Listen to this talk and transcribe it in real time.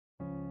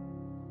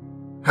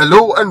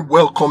Hello and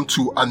welcome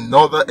to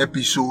another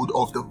episode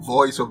of the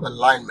Voice of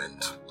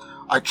Alignment.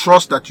 I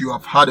trust that you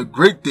have had a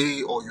great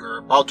day, or you're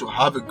about to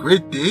have a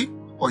great day,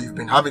 or you've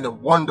been having a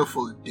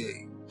wonderful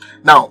day.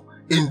 Now,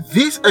 in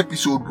this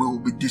episode, we will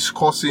be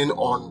discussing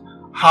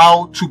on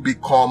how to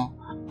become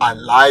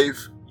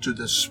alive to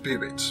the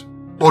Spirit.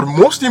 But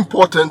most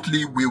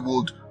importantly, we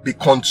would be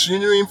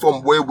continuing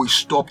from where we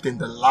stopped in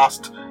the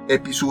last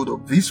episode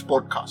of this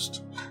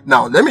podcast.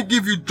 Now, let me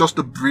give you just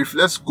a brief.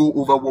 Let's go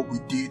over what we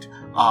did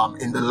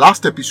in the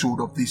last episode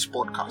of this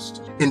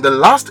podcast. In the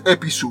last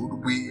episode,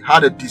 we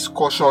had a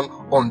discussion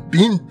on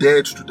being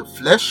dead to the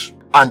flesh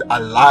and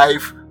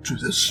alive to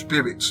the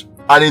spirit.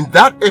 And in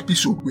that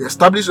episode, we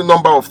established a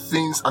number of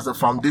things as a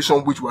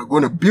foundation which we're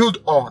going to build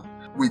on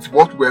with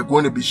what we're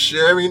going to be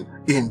sharing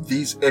in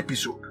this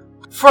episode.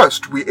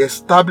 First, we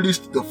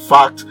established the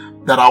fact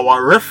that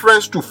our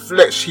reference to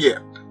flesh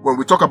here, when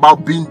we talk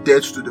about being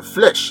dead to the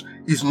flesh,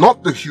 is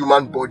not the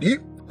human body,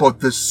 but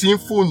the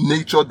sinful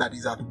nature that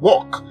is at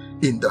work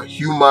in the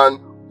human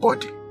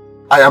body.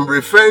 I am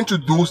referring to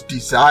those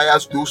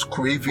desires, those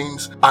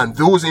cravings, and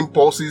those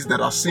impulses that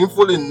are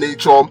sinful in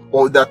nature,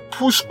 or that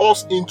push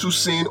us into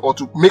sin or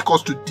to make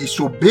us to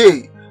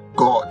disobey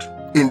God.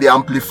 In the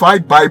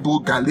Amplified Bible,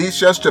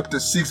 Galatians chapter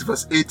 6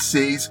 verse 8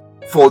 says,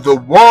 "For the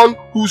one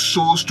who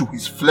sows to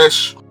his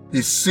flesh,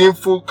 his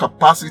sinful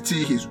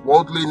capacity, his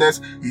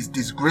worldliness, his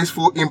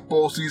disgraceful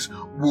impulses,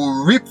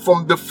 will reap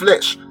from the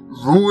flesh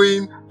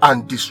ruin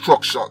and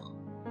destruction."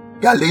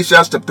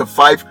 Galatians chapter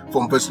 5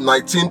 from verse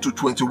 19 to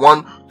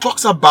 21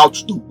 talks about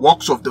the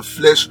works of the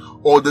flesh,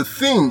 or the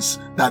things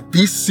that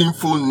this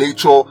sinful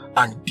nature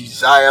and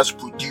desires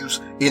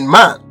produce in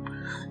man.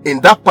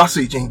 In that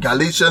passage in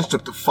Galatians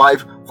chapter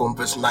 5 from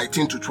verse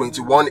 19 to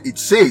 21, it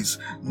says,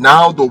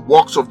 "Now the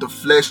works of the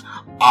flesh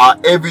are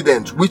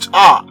evident, which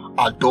are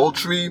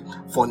adultery,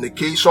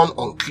 fornication,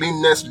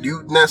 uncleanness,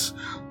 lewdness,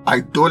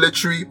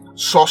 idolatry,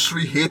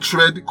 sorcery,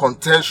 hatred,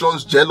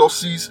 contentions,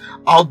 jealousies,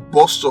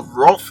 outbursts of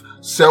wrath,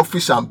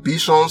 selfish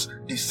ambitions,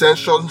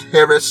 dissensions,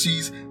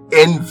 heresies,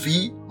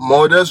 envy,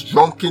 murders,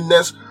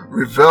 drunkenness,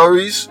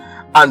 revelries,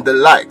 and the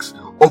likes,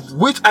 of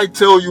which I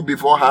tell you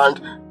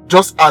beforehand,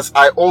 just as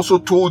I also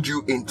told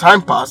you in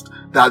time past,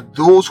 that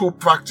those who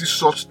practice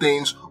such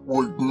things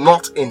will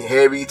not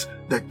inherit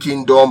the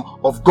kingdom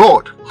of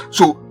God."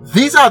 So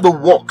these are the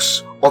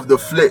works of the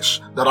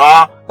flesh that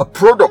are a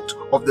product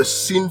of the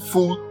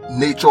sinful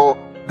nature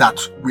that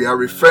we are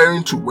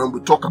referring to when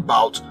we talk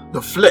about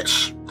the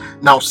flesh.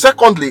 Now,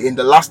 secondly, in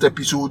the last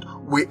episode,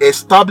 we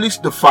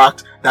established the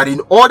fact that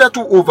in order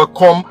to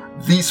overcome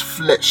this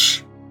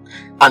flesh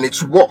and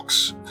its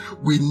works,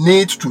 we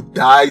need to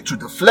die to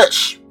the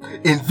flesh.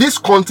 In this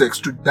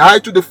context, to die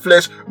to the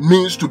flesh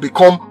means to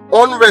become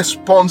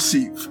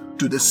unresponsive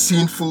to the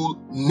sinful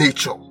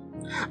nature.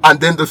 And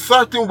then the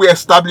third thing we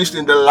established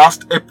in the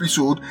last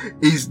episode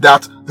is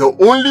that the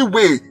only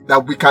way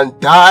that we can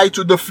die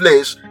to the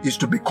flesh is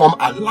to become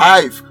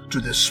alive to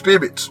the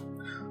spirit.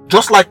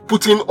 Just like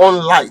putting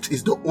on light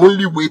is the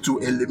only way to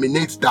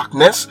eliminate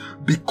darkness,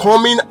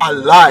 becoming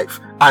alive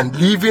and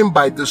living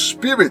by the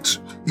spirit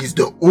is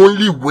the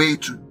only way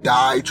to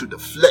die to the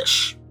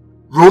flesh.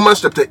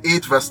 Romans chapter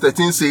 8 verse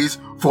 13 says,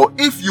 "For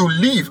if you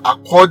live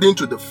according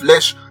to the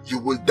flesh, you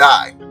will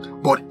die.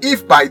 But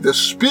if by the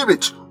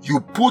Spirit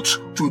you put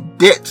to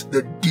death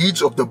the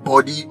deeds of the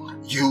body,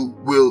 you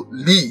will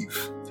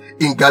live."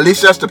 In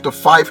Galatians chapter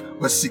 5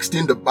 verse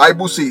 16, the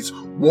Bible says,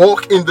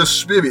 "Walk in the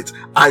Spirit,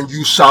 and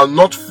you shall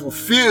not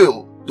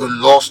fulfill the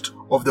lust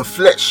of the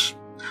flesh."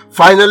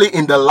 Finally,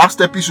 in the last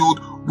episode,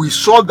 we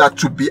saw that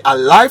to be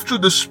alive to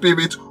the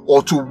Spirit,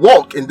 or to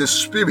walk in the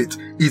Spirit,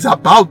 is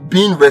about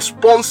being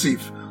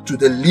responsive to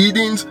the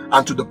leadings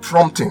and to the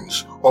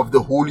promptings of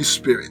the Holy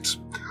Spirit.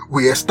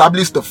 We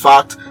established the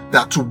fact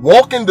that to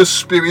walk in the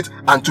Spirit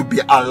and to be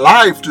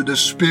alive to the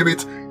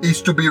Spirit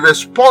is to be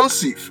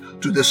responsive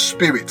to the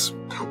Spirit.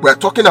 We're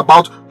talking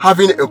about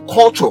having a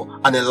culture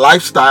and a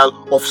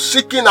lifestyle of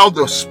seeking out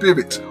the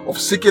Spirit, of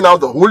seeking out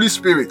the Holy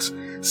Spirit,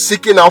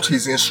 seeking out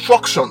His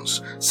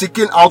instructions,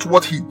 seeking out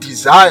what He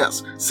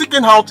desires,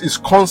 seeking out His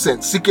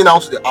consent, seeking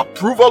out the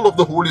approval of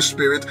the Holy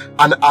Spirit,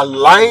 and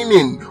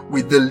aligning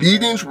with the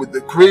leadings, with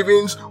the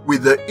cravings,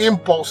 with the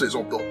impulses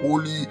of the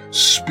Holy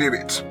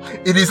Spirit.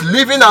 It is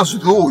living as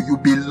though you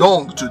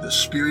belong to the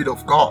Spirit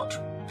of God.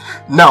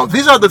 Now,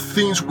 these are the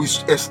things we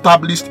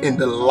established in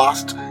the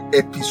last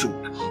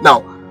episode.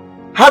 Now,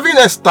 having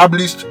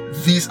established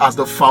this as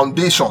a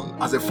foundation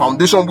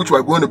which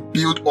we're going to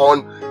build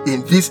on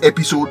in this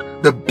episode,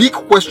 the big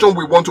question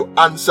we want to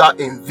answer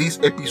in this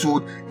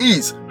episode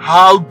is,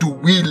 how do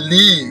we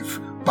live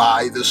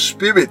by the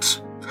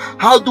Spirit?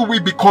 How do we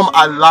become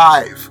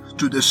alive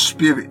to the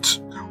Spirit?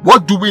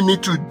 What do we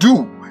need to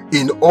do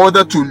in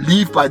order to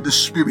live by the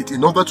Spirit,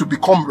 in order to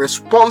become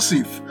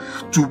responsive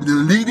to the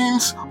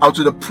leadings and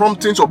to the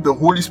promptings of the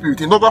Holy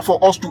Spirit, in order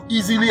for us to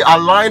easily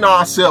align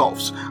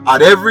ourselves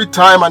at every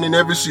time and in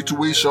every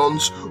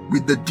situations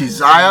with the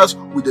desires,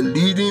 with the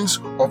leadings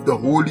of the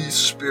Holy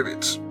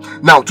Spirit.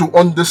 Now, to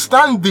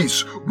understand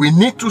this, we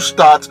need to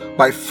start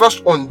by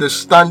first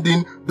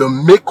understanding the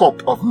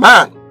makeup of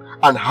man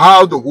and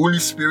how the Holy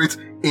Spirit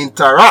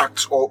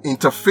interacts or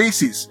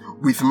interfaces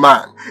with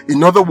man.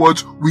 In other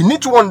words, we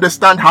need to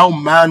understand how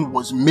man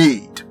was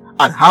made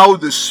and how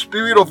the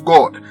Spirit of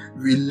God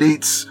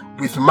relates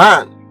with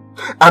man.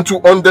 And to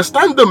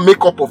understand the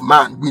makeup of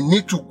man, we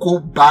need to go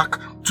back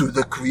to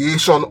the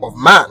creation of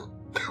man.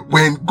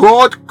 When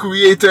God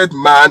created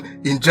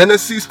man in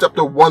Genesis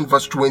chapter 1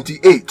 verse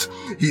 28,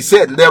 he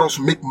said, "Let us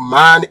make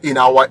man in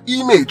our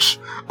image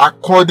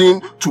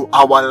according to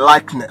our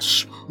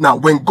likeness." Now,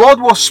 when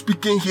God was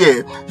speaking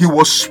here, he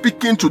was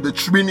speaking to the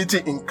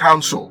Trinity in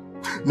council.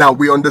 Now,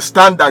 we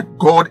understand that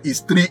God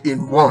is 3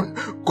 in 1.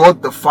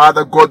 God the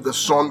Father, God the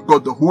Son,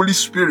 God the Holy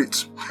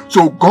Spirit.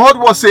 So God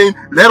was saying,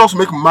 let us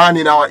make man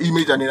in our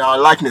image and in our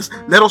likeness.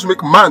 Let us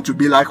make man to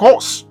be like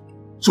us.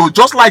 So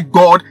just like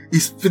God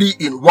is 3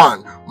 in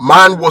 1,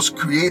 man was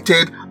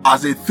created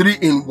as a 3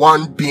 in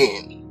 1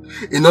 being.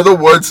 In other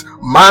words,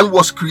 man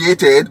was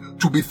created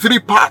to be 3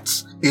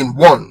 parts in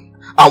 1.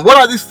 And what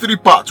are these 3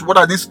 parts? What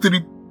are these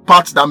 3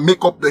 parts that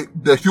make up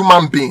the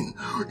human being?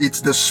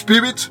 It's the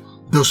spirit,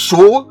 the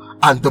soul,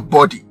 and the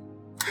body.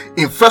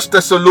 In 1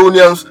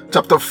 Thessalonians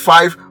chapter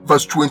 5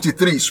 verse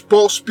 23,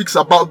 Paul speaks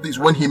about this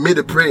when he made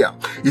a prayer.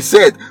 He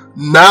said,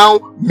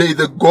 "Now may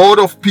the God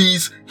of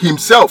peace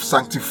himself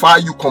sanctify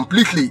you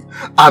completely,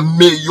 and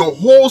may your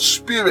whole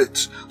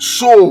spirit,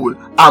 soul,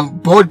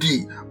 and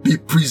body be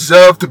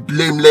preserved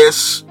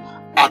blameless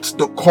at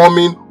the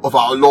coming of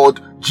our Lord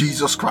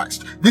Jesus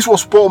Christ." This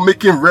was Paul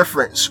making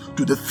reference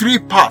to the 3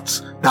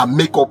 parts that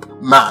make up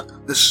man: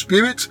 the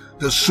spirit,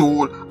 the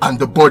soul, and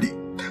the body.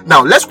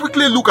 Now, let's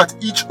quickly look at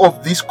each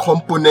of these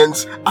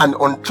components and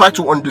try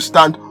to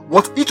understand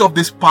what each of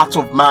these parts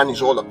of man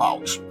is all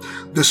about.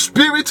 The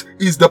spirit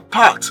is the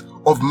part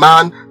of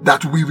man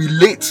that we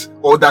relate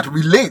or that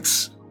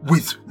relates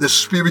with the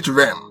spirit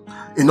realm.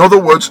 In other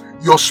words,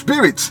 your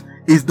spirit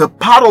is the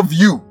part of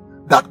you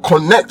that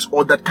connects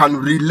or that can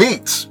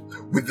relate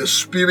with the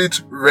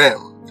spirit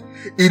realm.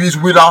 It is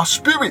with our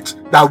spirit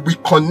that we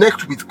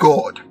connect with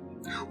God.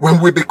 When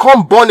we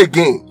become born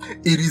again,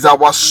 it is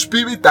our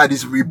spirit that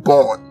is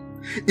reborn.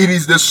 It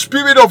is the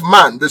spirit of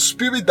man, the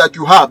spirit that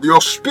you have,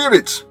 your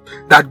spirit,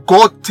 that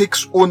God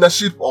takes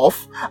ownership of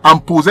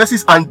and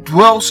possesses and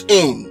dwells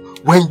in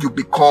when you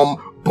become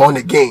born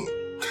again.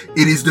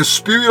 It is the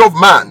spirit of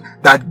man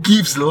that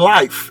gives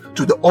life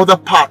to the other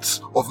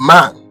parts of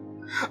man.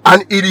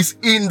 And it is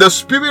in the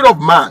spirit of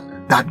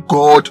man that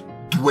God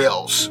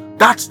dwells.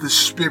 That's the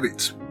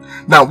spirit.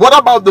 Now, what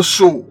about the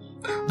soul?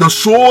 The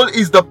soul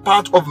is the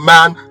part of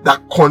man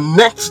that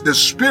connects the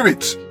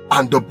spirit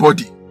and the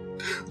body.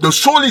 The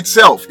soul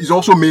itself is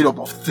also made up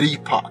of 3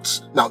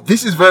 parts. Now,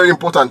 this is very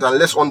important, and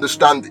let's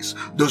understand this.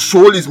 The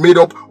soul is made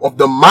up of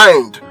the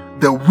mind,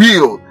 the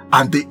will,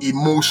 and the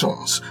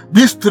emotions.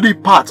 These 3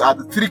 parts are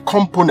the 3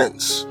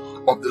 components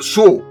of the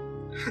soul.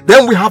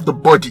 Then we have the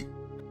body,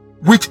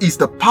 which is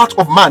the part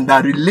of man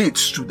that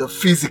relates to the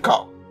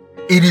physical.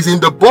 It is in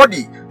the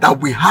body that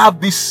we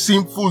have this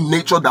sinful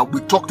nature that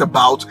we talked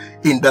about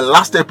in the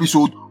last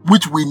episode,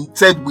 which we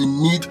said we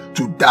need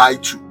to die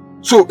to.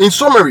 So, in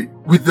summary,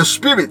 with the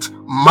spirit,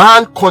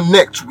 man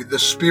connects with the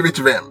spirit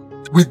realm.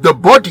 With the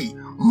body,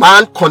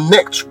 man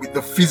connects with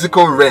the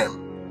physical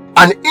realm.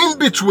 And in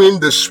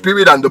between the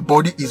spirit and the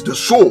body is the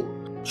soul.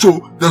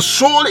 So, the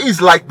soul is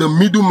like the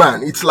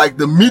middleman. It's like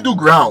the middle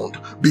ground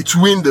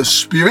between the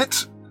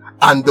spirit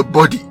and the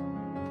body.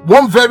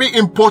 One very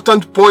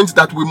important point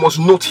that we must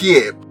note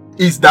here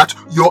is that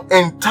your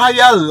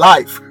entire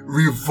life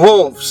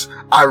revolves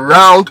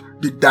around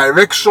the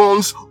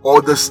directions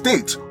or the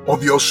state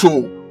of your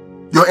soul.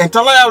 Your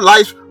entire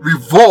life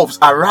revolves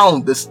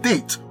around the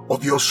state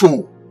of your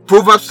soul.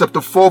 Proverbs chapter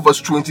 4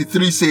 verse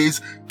 23 says,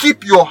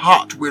 "Keep your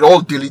heart with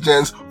all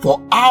diligence, for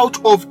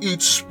out of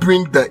it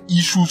spring the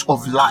issues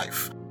of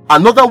life."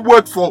 Another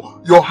word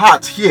for your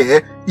heart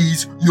here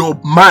is your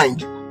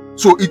mind.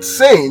 So it's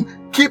saying,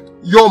 keep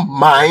your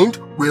mind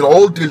with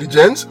all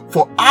diligence,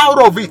 for out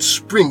of it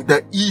spring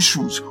the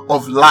issues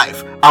of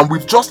life. And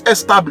we've just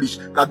established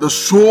that the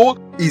soul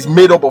is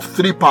made up of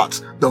 3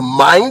 parts: the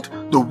mind,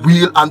 the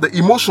will, and the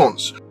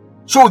emotions.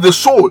 So the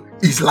soul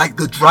is like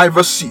the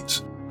driver's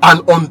seat.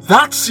 And on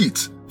that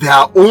seat, there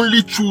are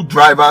only 2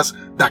 drivers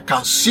that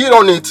can sit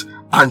on it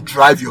and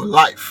drive your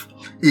life.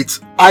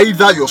 It's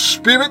either your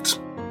spirit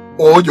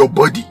or your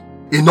body.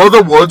 In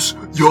other words,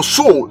 your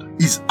soul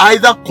is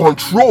either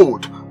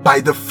controlled by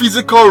the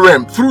physical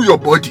realm through your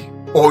body,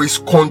 or is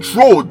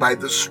controlled by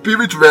the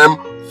spirit realm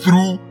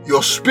through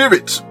your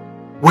spirit.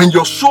 When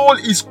your soul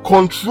is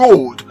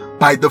controlled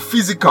by the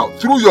physical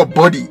through your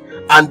body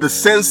and the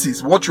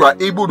senses, what you are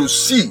able to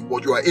see,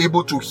 what you are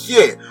able to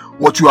hear,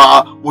 what you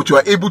are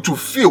able to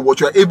feel, what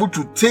you are able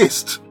to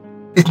taste,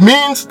 It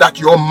means that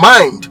your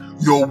mind,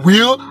 your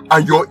will,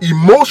 and your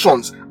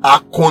emotions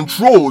are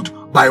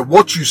controlled by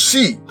what you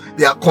see.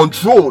 They are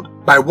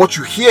controlled by what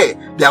you hear.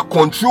 They are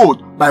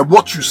controlled by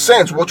what you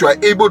sense, what you are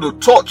able to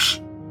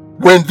touch.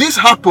 When this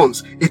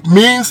happens, it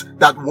means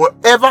that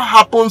whatever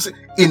happens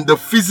in the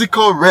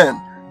physical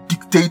realm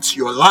dictates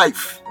your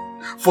life.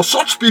 For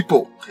such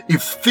people,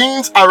 if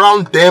things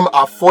around them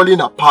are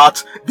falling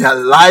apart, their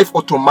life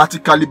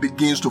automatically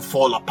begins to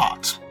fall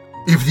apart.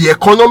 If the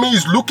economy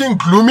is looking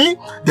gloomy,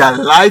 their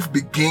life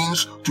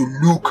begins to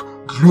look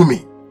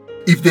gloomy.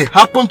 If they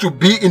happen to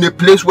be in a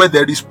place where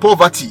there is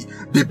poverty,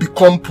 they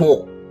become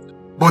poor.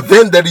 But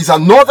then there is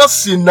another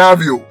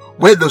scenario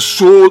where the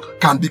soul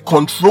can be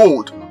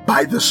controlled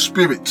by the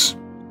spirit.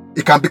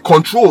 It can be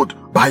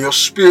controlled by your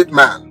spirit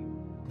man.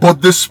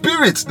 But the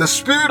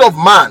spirit of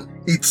man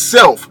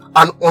itself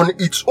and on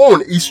its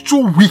own is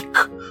too weak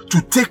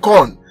to take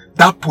on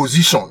that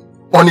position.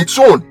 On its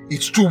own,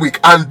 it's too weak.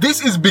 And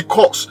this is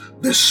because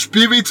the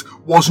spirit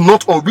was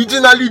not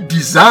originally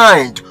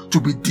designed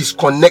to be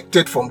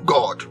disconnected from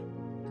God.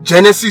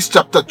 Genesis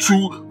chapter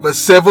 2 verse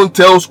 7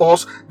 tells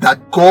us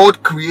that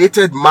God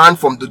created man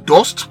from the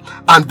dust,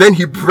 and then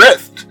he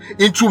breathed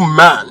into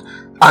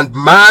man, and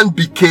man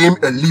became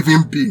a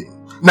living being.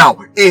 Now,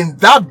 in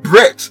that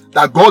breath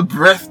that God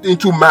breathed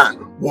into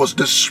man was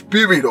the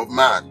spirit of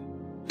man.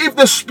 If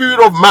the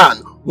spirit of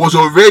man was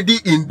already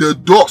in the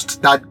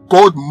dust that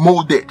God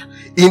molded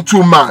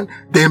into man,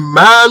 then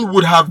man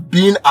would have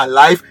been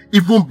alive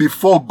even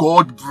before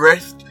God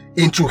breathed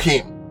into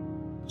him.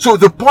 So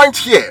the point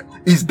here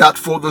is that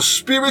for the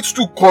spirit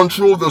to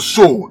control the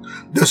soul,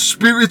 the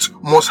spirit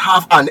must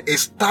have an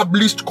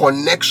established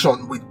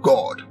connection with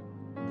God,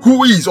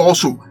 who is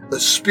also a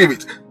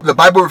spirit. The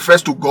Bible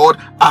refers to God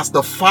as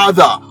the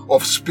Father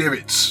of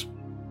spirits.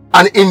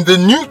 And in the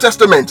New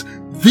Testament,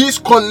 this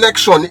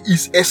connection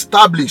is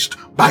established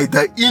by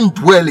the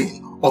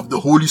indwelling of the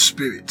Holy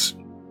Spirit.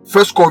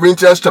 1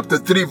 Corinthians chapter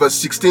 3 verse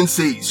 16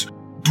 says,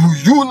 "Do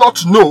you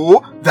not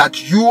know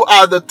that you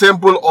are the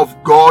temple of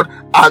God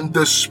and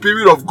the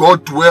Spirit of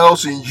God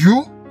dwells in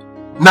you?"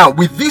 Now,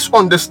 with this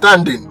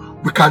understanding,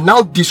 we can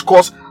now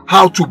discuss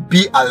how to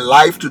be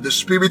alive to the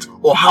Spirit,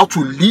 or how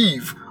to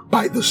live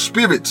by the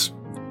Spirit.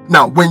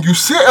 Now, when you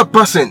say a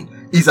person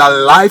is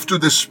alive to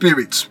the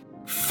Spirit,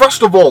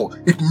 first of all,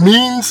 it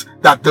means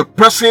that the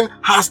person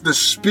has the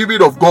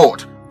Spirit of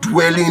God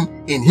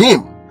dwelling in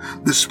him.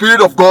 The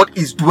Spirit of God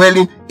is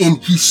dwelling in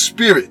his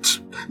spirit.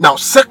 Now,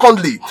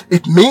 secondly,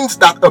 it means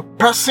that a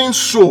person's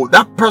soul,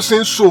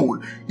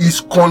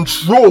 is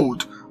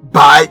controlled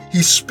by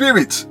his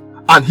spirit,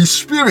 and his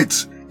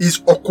spirit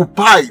is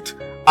occupied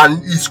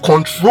and is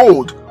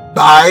controlled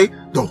by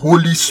the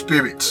Holy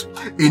Spirit.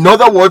 In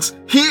other words,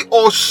 he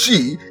or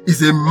she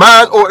is a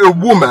man or a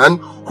woman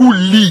who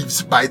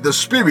lives by the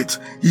Spirit.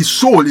 His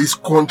soul is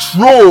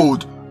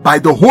controlled by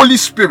the Holy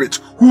Spirit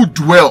who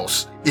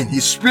dwells in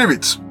his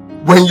spirit.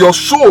 When your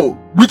soul,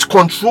 which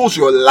controls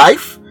your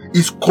life,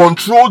 is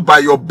controlled by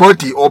your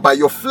body or by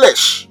your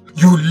flesh,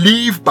 you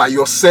live by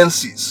your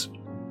senses.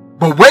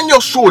 But when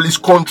your soul is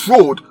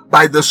controlled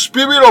by the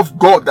Spirit of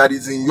God that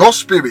is in your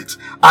spirit,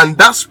 and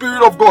that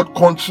Spirit of God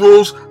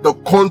controls the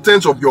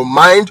contents of your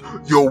mind,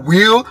 your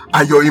will,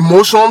 and your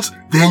emotions,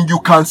 then you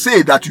can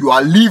say that you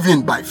are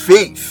living by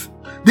faith.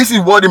 This is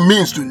what it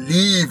means to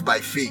live by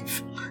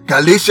faith.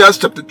 Galatians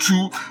chapter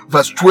 2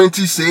 verse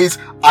 20 says,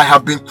 "I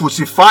have been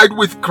crucified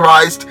with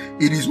Christ.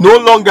 It is no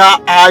longer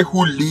I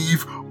who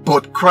live,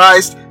 but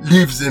Christ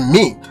lives in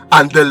me.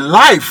 And the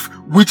life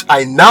which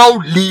I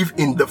now live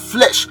in the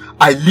flesh,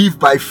 I live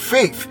by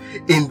faith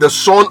in the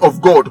Son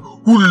of God,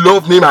 who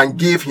loved me and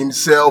gave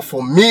himself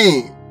for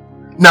me."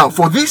 Now,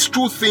 for these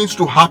two things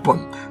to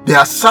happen, there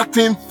are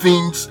certain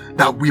things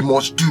that we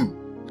must do.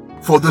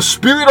 For the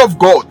Spirit of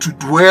God to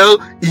dwell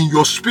in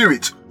your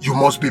spirit, you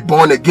must be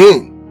born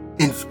again.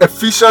 In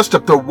Ephesians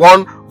chapter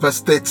 1 verse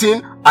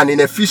 13 and in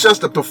Ephesians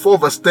chapter 4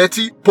 verse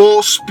 30,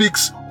 Paul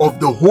speaks of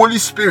the Holy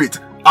Spirit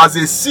as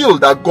a seal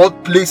that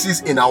God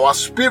places in our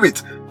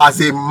spirit as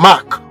a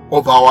mark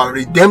of our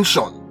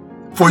redemption.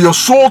 For your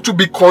soul to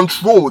be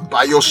controlled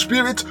by your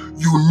spirit,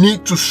 you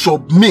need to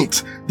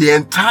submit the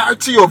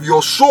entirety of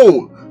your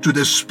soul to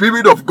the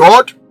Spirit of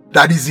God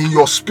that is in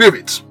your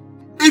spirit.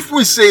 If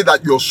we say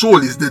that your soul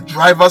is the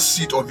driver's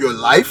seat of your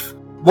life,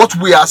 what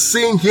we are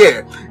saying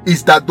here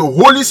is that the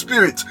Holy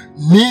Spirit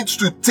needs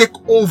to take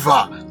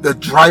over the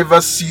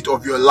driver's seat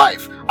of your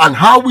life. And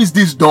how is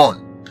this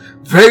done?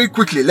 Very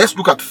quickly, let's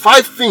look at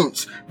 5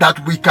 things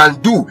that we can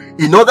do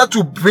in order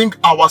to bring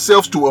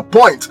ourselves to a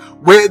point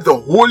where the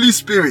Holy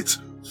Spirit,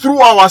 through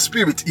our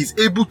spirit, is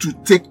able to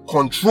take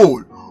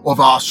control of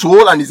our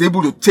soul and is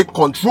able to take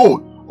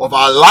control of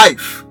our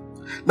life.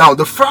 Now,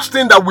 the first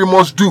thing that we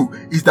must do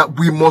is that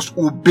we must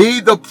obey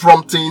the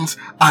promptings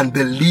and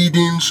the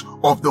leadings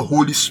of the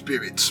Holy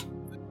Spirit.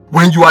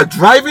 When you are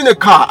driving a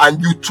car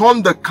and you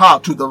turn the car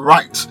to the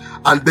right,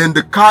 and then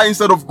the car,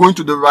 instead of going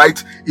to the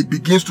right, it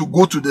begins to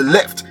go to the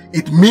left,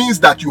 it means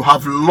that you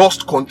have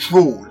lost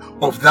control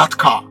of that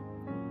car.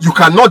 You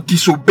cannot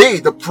disobey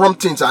the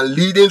promptings and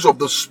leadings of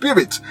the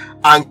Spirit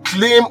and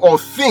claim or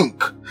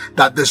think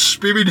that the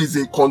Spirit is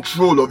in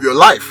control of your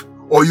life.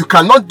 Or you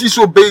cannot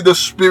disobey the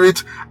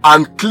Spirit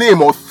and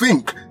claim or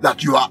think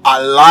that you are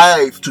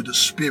alive to the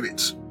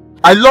Spirit.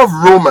 I love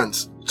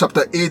Romans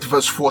chapter 8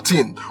 verse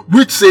 14,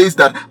 which says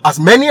that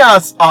as many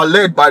as are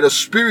led by the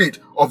Spirit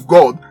of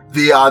God,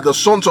 they are the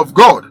sons of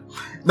God.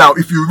 Now,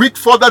 if you read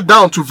further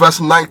down to verse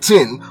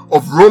 19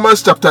 of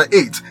Romans chapter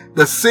 8,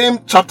 the same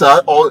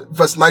chapter, or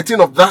verse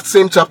 19 of that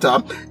same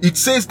chapter, it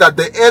says that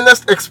the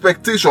earnest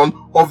expectation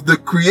of the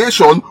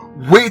creation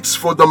waits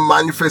for the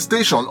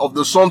manifestation of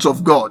the sons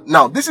of God.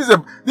 Now, this is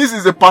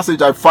a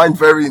passage I find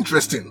very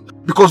interesting,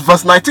 because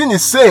verse 19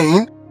 is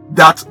saying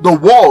that the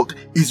world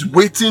is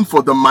waiting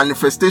for the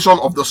manifestation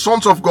of the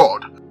sons of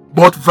God.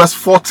 But verse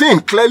 14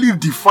 clearly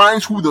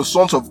defines who the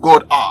sons of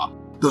God are.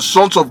 The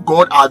sons of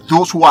God are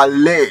those who are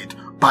led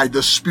by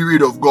the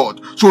Spirit of God.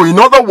 So in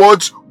other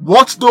words,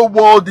 what the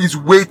world is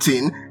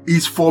waiting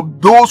is for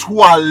those who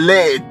are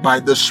led by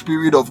the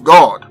Spirit of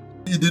God.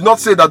 He did not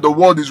say that the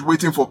world is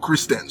waiting for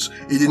Christians.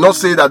 He did not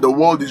say that the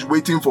world is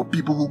waiting for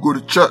people who go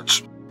to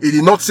church. He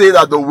did not say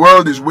that the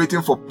world is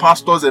waiting for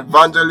pastors,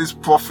 evangelists,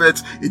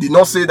 prophets. He did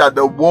not say that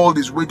the world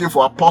is waiting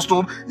for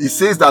apostles. He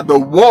says that the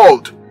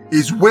world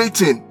is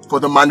waiting for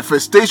the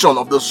manifestation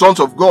of the sons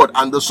of God.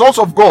 And the sons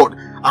of God,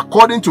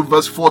 according to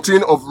verse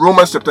 14 of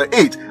Romans chapter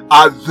 8,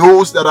 are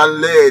those that are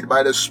led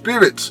by the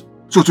Spirit.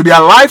 So to be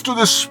alive to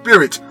the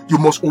Spirit, you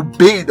must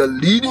obey the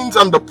leadings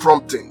and the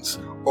promptings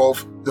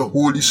of the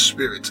Holy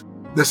Spirit.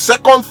 The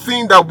second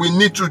thing that we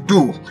need to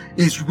do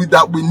is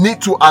that we need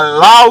to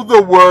allow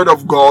the Word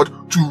of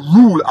God to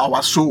rule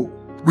our soul.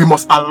 We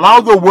must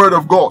allow the Word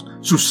of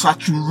God to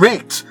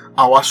saturate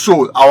our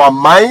soul. Our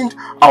mind,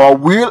 our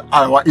will,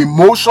 our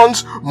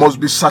emotions must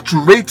be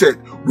saturated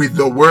with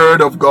the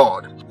Word of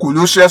God.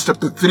 Colossians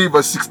chapter 3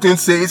 verse 16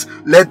 says,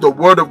 "Let the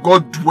Word of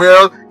God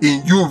dwell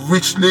in you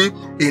richly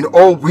in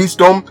all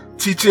wisdom,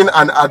 teaching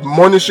and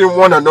admonishing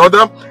one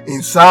another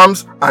in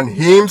psalms and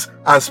hymns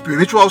and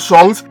spiritual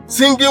songs,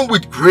 singing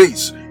with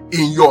grace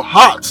in your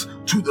hearts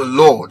to the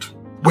Lord."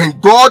 When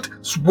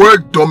God's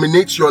Word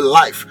dominates your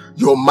life,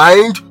 your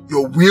mind,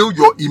 your will,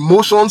 your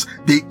emotions,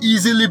 they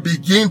easily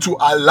begin to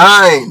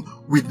align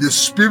with the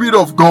Spirit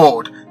of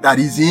God that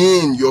is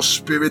in your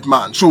spirit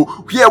man.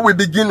 So here we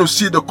begin to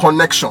see the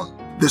connection.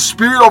 The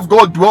Spirit of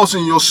God dwells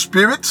in your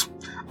spirit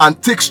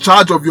and takes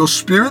charge of your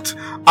spirit,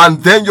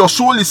 and then your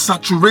soul is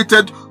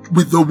saturated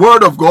with the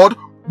Word of God,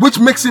 which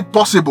makes it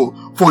possible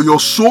for your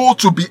soul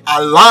to be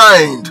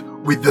aligned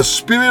with the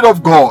Spirit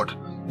of God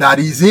that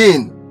is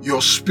in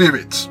your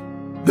spirit.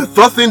 The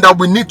third thing that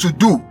we need to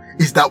do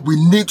is that we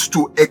need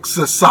to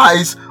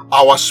exercise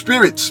our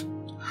spirit.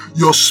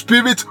 Your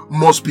spirit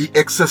must be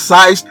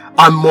exercised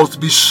and must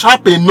be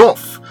sharp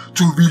enough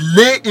to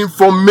relay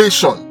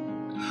information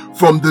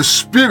from the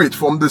Spirit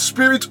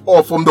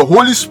or from the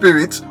Holy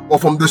Spirit or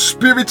from the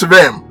Spirit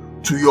realm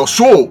to your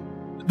soul.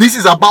 This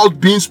is about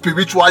being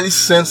spiritually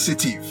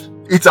sensitive.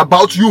 It's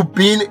about you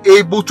being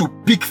able to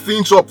pick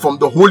things up from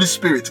the Holy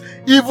Spirit.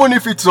 Even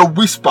if it's a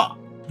whisper,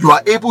 you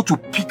are able to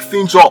pick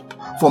things up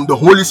from the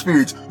Holy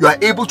Spirit. You are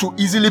able to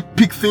easily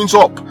pick things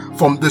up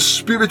from the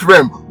Spirit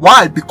realm.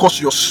 Why?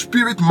 Because your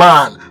spirit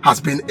man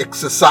has been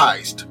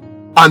exercised.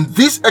 And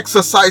this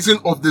exercising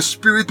of the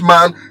spirit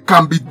man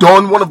can be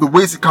done, one of the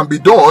ways it can be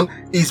done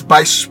is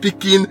by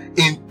speaking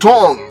in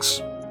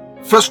tongues.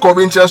 1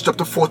 Corinthians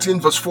chapter 14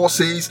 verse 4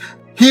 says,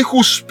 "He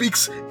who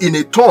speaks in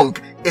a tongue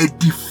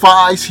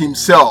edifies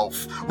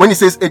himself." When he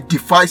says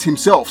edifies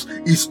himself,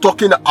 he's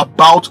talking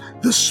about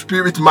the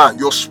spirit man,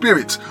 your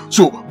spirit.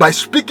 So by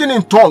speaking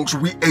in tongues,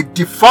 we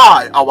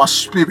edify our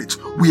spirit.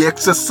 We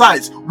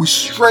exercise, we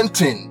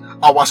strengthen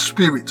our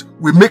spirit.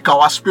 We make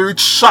our spirit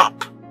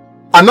sharp.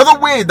 Another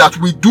way that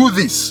we do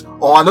this,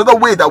 or another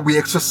way that we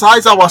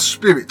exercise our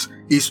spirit,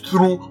 is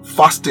through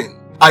fasting.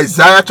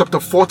 Isaiah chapter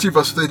 40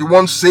 verse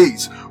 31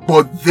 says,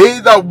 "But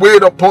they that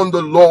wait upon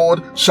the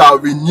Lord shall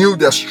renew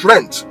their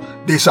strength.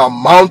 They shall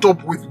mount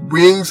up with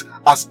wings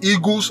as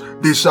eagles.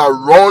 They shall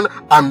run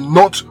and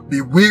not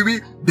be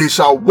weary. They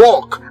shall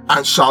walk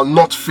and shall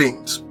not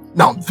faint."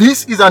 Now,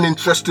 this is an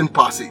interesting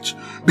passage,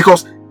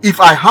 because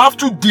if I have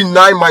to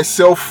deny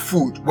myself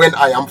food when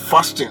I am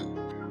fasting,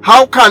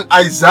 how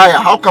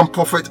can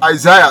Prophet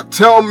Isaiah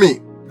tell me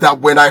that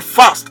when I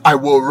fast, I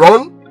will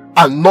run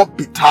and not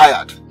be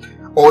tired?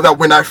 Or that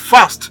when I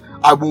fast,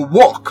 I will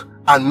walk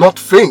and not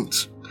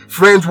faint?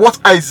 Friends, what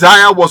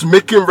Isaiah was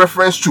making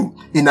reference to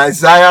in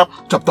Isaiah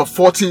chapter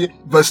 40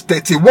 verse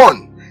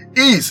 31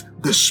 is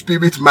the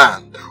spirit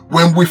man.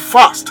 When we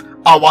fast,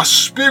 our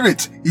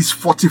spirit is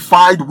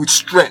fortified with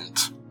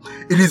strength.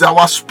 It is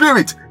our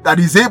spirit that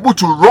is able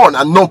to run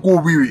and not go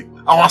weary.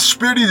 Our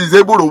spirit is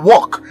able to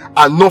walk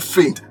and not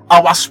faint.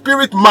 Our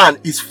spirit man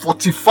is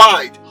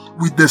fortified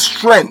with the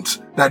strength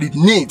that it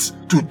needs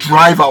to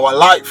drive our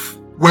life.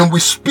 When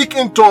we speak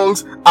in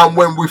tongues and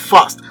when we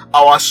fast,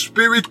 our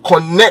spirit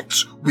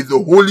connects with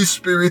the Holy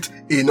Spirit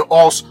in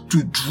us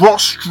to draw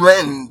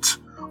strength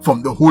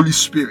from the Holy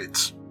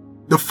Spirit.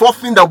 The fourth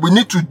thing that we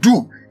need to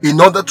do in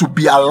order to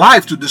be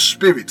alive to the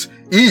Spirit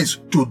is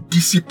to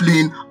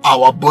discipline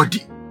our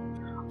body.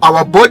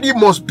 Our body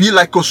must be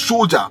like a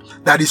soldier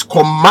that is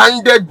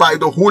commanded by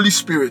the Holy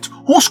Spirit,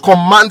 whose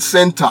command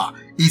center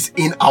is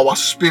in our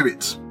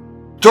spirit.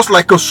 Just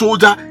like a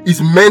soldier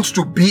is meant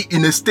to be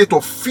in a state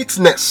of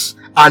fitness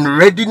and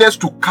readiness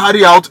to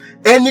carry out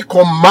any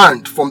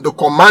command from the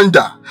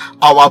commander,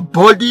 our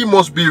body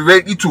must be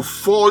ready to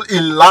fall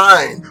in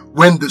line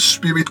when the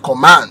Spirit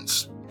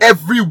commands.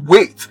 Every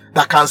weight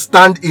that can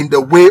stand in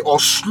the way or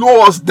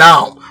slow us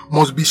down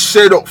must be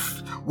shed off.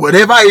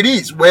 Whatever it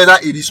is, whether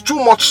it is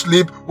too much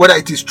sleep, whether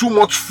it is too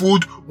much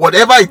food,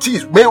 whatever it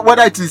is,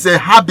 whether it is a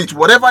habit,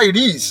 whatever it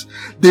is,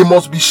 they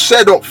must be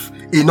shed off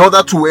in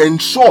order to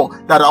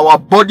ensure that our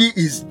body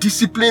is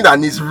disciplined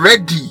and is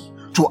ready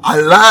to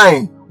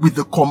align with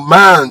the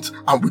commands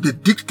and with the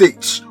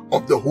dictates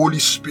of the Holy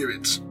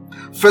Spirit.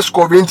 1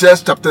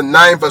 Corinthians chapter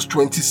 9 verse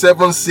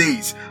 27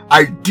 says,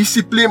 I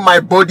discipline my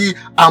body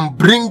and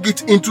bring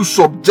it into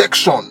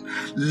subjection,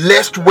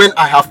 lest when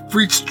I have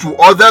preached to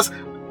others,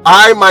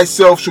 I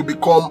myself should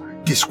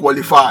become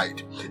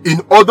disqualified. In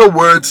other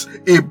words,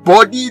 a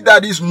body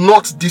that is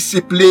not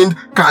disciplined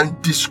can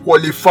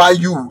disqualify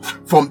you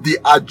from the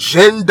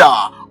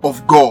agenda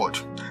of God.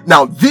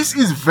 Now, this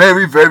is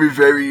very, very,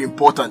 very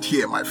important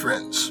here, my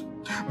friends.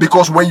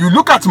 Because when you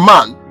look at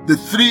man, the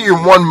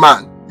 3-in-1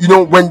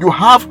 man, when you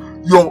have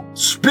your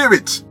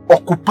spirit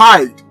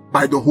occupied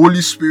by the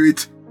Holy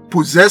Spirit,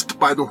 possessed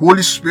by the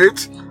Holy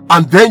Spirit,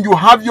 and then you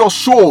have your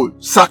soul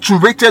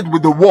saturated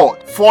with the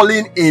word,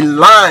 falling in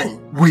line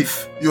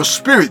with your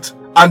spirit,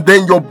 and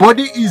then your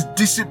body is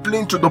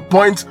disciplined to the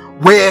point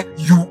where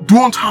you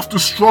don't have to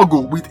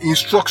struggle with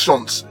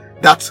instructions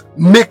that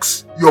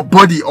makes your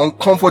body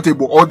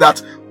uncomfortable or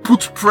that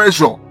puts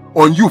pressure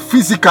on you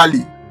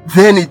physically,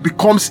 then it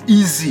becomes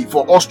easy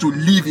for us to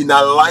live in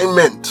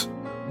alignment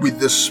with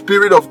the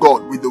Spirit of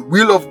God, with the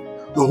will of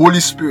the Holy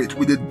Spirit,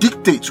 with the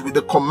dictates, with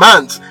the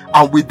commands,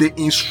 and with the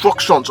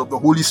instructions of the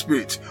Holy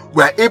Spirit.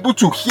 We are able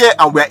to hear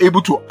and we are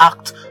able to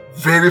act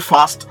very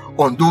fast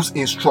on those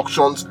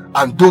instructions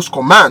and those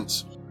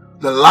commands.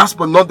 The last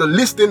but not the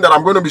least thing that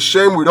I'm going to be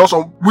sharing with us,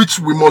 on which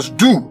we must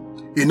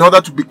do in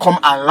order to become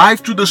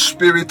alive to the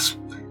Spirit,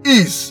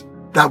 is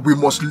that we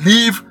must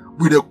live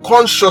with a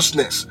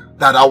consciousness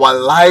that our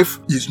life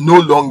is no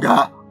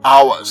longer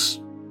ours.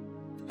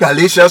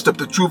 Galatians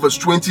chapter 2 verse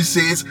 20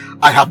 says,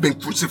 I have been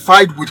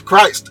crucified with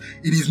Christ.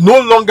 It is no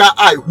longer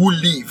I who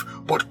live,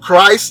 but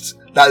Christ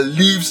that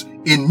lives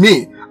in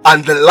me.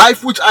 And the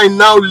life which I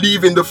now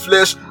live in the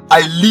flesh,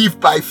 I live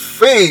by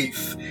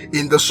faith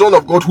in the Son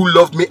of God who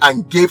loved me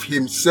and gave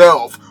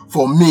himself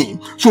for me.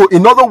 So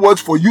in other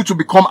words, for you to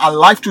become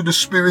alive to the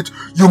Spirit,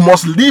 you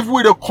must live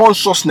with a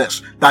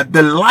consciousness that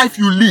the life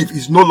you live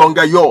is no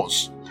longer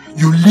yours.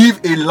 You live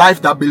a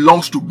life that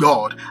belongs to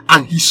God,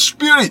 and his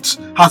Spirit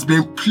has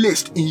been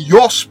placed in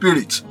your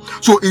spirit.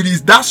 So it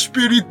is that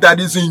Spirit that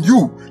is in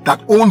you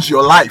that owns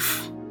your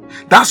life.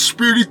 That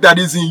Spirit that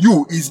is in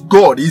you is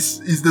God,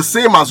 is the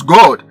same as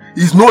God,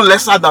 is no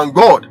lesser than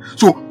God.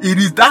 So it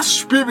is that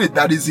Spirit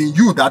that is in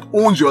you that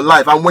owns your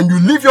life. And when you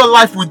live your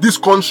life with this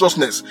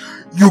consciousness,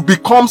 you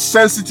become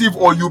sensitive,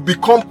 or you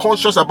become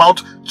conscious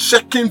about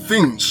checking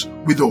things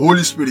with the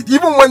Holy Spirit.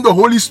 Even when the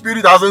Holy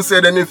Spirit hasn't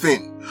said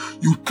anything,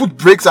 you put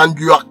brakes and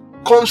you are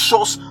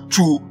conscious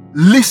to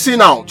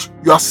listen out.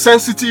 You are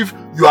sensitive,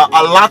 you are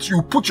alert,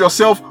 you put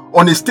yourself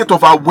on a state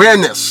of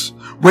awareness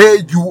where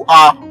you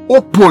are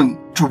open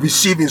to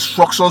receive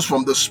instructions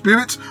from the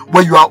Spirit,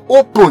 where you are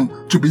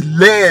open to be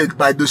led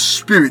by the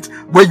Spirit,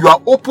 where you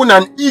are open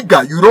and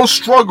eager. You don't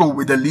struggle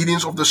with the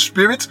leadings of the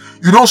Spirit.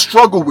 You don't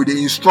struggle with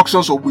the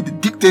instructions or with the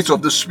dictates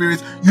of the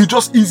Spirit. You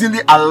just easily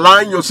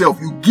align yourself.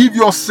 You give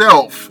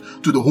yourself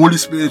to the Holy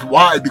Spirit.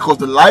 Why? Because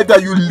the life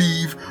that you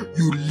live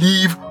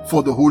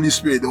for the Holy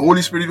Spirit. The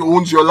Holy Spirit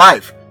owns your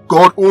life.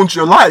 God owns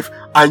your life,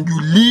 and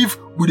you live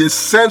with a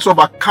sense of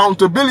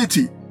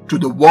accountability to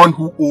the one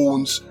who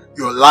owns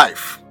your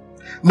life.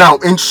 Now,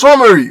 in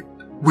summary,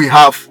 we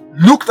have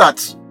looked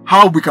at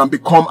how we can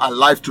become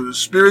alive to the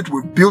Spirit.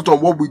 We've built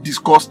on what we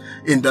discussed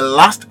in the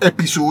last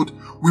episode.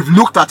 We've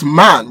looked at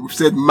man. We've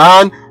said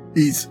man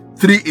is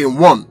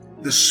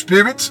 3-in-1. The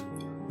Spirit,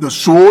 the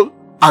soul,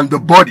 and the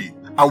body.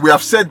 And we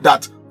have said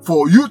that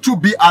for you to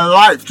be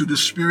alive to the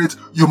Spirit,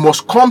 you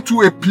must come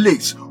to a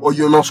place, or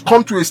you must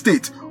come to a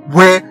state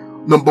where,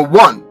 number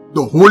one,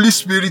 the Holy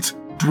Spirit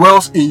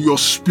dwells in your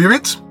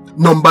spirit.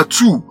 Number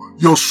two,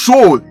 your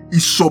soul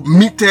is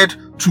submitted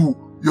to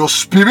your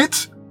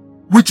spirit,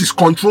 which is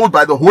controlled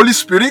by the Holy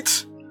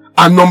Spirit.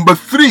 And number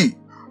three,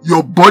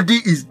 your body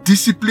is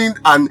disciplined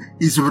and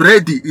is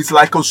ready. It's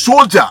like a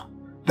soldier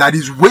that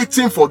is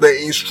waiting for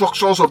the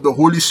instructions of the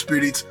Holy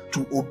Spirit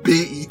to obey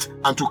it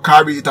and to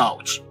carry it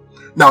out.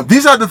 Now,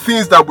 these are the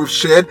things that we've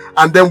shared,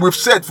 and then we've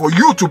said for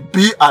you to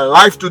be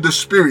alive to the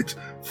Spirit,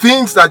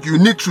 things that you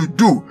need to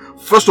do.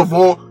 First of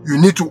all, you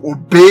need to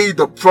obey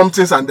the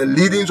promptings and the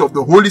leadings of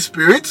the Holy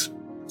Spirit.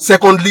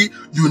 Secondly,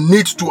 you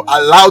need to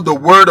allow the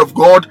Word of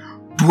God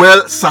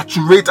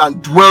saturate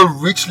and dwell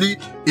richly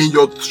in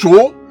your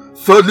soul.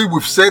 Thirdly,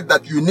 we've said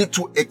that you need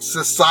to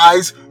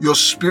exercise your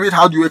spirit.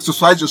 How do you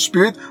exercise your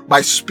spirit?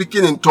 By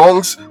speaking in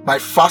tongues, by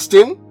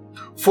fasting.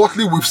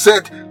 Fourthly, we've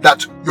said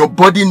that your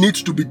body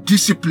needs to be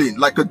disciplined,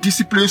 like a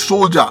disciplined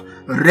soldier,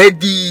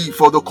 ready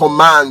for the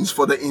commands,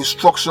 for the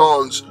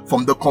instructions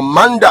from the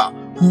commander,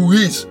 who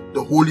is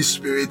the Holy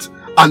Spirit.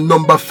 And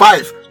number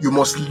 5, you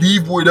must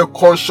live with a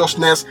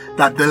consciousness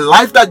that the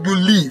life that you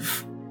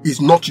live is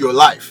not your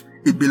life.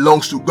 It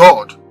belongs to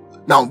God.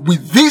 Now,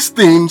 with these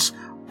things,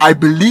 I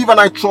believe and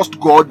I trust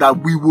God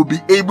that we will be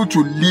able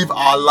to live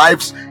our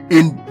lives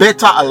in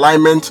better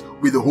alignment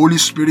with the Holy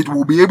Spirit.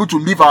 We'll be able to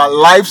live our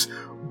lives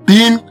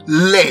being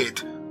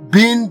led,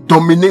 being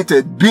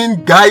dominated,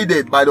 being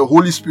guided by the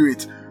Holy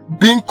Spirit,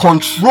 being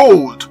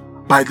controlled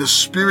by the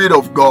Spirit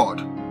of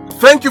God.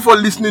 Thank you for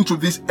listening to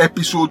this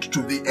episode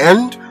to the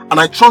end, and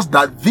I trust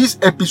that this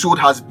episode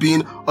has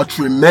been a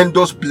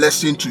tremendous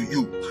blessing to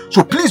you.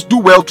 So please do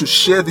well to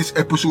share this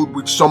episode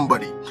with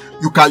somebody.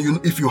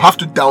 If you have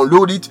to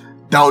download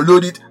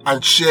it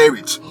and share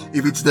it.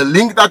 If it's the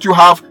link that you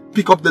have,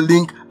 pick up the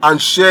link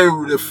and share it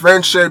with a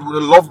friend, share it with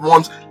the loved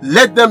ones.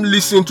 Let them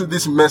listen to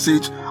this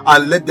message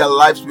and let their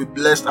lives be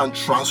blessed and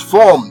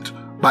transformed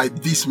by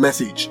this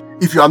message.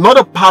 If you are not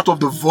a part of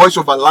the Voice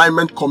of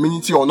Alignment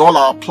community on all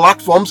our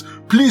platforms,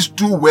 please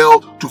do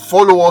well to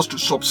follow us, to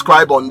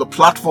subscribe on the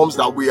platforms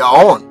that we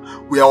are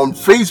on. We are on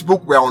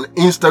Facebook, we are on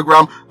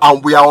Instagram,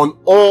 and we are on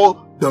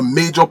all the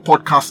major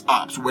podcast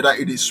apps, whether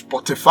it is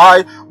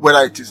Spotify,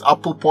 whether it is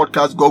Apple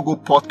Podcasts, Google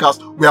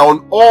Podcasts. We are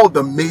on all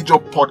the major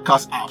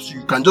podcast apps.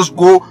 You can just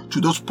go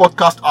to those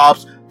podcast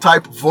apps,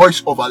 type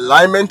Voice of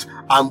Alignment,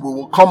 and we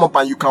will come up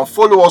and you can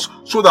follow us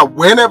so that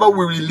whenever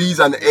we release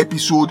an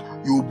episode,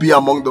 you will be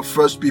among the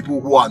first people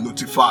who are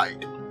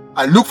notified.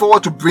 I look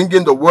forward to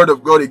bringing the Word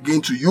of God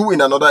again to you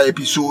in another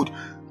episode.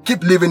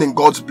 Keep living in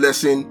God's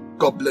blessing.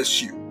 God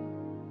bless you.